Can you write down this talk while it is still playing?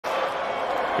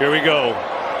Here we go.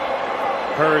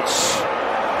 Hurts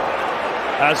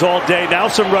has all day. Now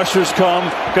some rushers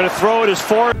come. Going to throw it as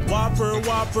far. Whopper,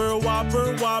 Whopper,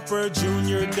 Whopper, Whopper,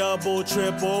 Junior, double,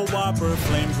 triple, Whopper.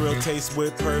 Flame grill taste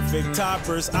with perfect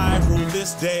toppers. I rule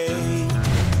this day.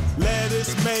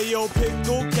 Lettuce, mayo,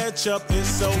 pickle, ketchup.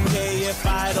 It's okay if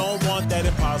I don't want that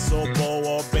Impossible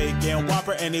or bacon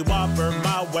Whopper. Any Whopper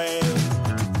my way.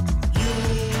 You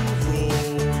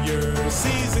rule your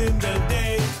season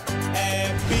today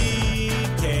at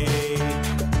BK.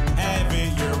 Have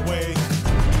it your way.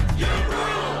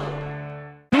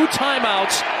 Two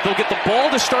timeouts. They'll get the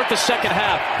ball to start the second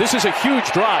half. This is a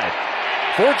huge drive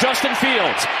for Justin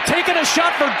Fields. Taking a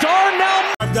shot for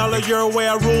Darnell. $5 your way,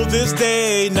 I rule this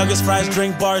day. Nuggets, fries,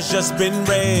 drink bars just been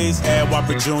raised. Add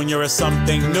Whopper Jr. is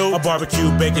something new. A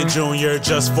barbecue bacon Jr.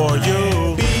 just for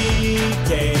you.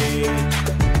 BK,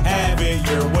 have it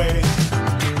your way.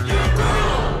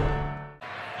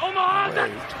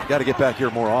 Got to get back here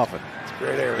more often. It's a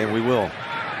great area. And we will.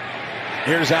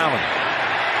 Here's Allen.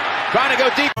 Trying to go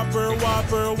deep. Whopper,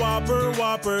 Whopper, Whopper,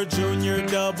 Whopper, Junior,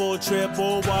 double,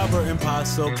 triple, Whopper,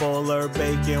 Impossible or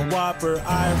bacon Whopper.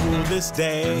 I rule this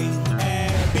day.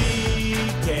 And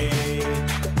BK,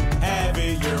 have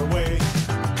it your way.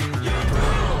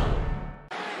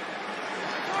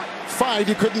 5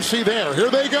 you couldn't see there. Here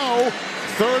they go.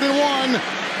 3rd and 1.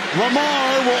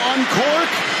 Lamar will uncork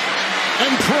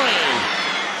and pray.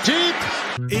 Deep.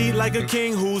 Eat like a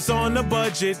king who's on a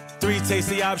budget. 3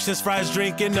 tasty options, fries,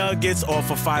 drink, and nuggets. All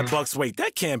for $5. Wait,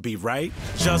 that can't be right.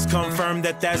 Just confirm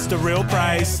that that's the real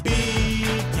price.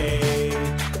 BK,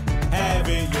 have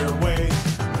it your way.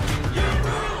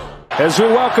 As we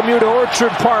welcome you to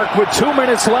Orchard Park with 2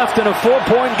 minutes left in a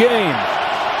 4-point game.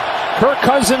 Kirk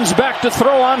Cousins back to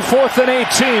throw on 4th and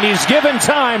 18. He's given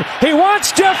time. He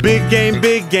wants Jeff. Big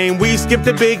game. We skipped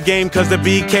the big game because the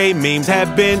BK memes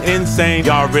have been insane.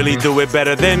 Y'all really do it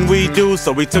better than we do,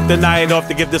 so we took the night off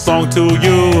to give the song to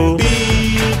you.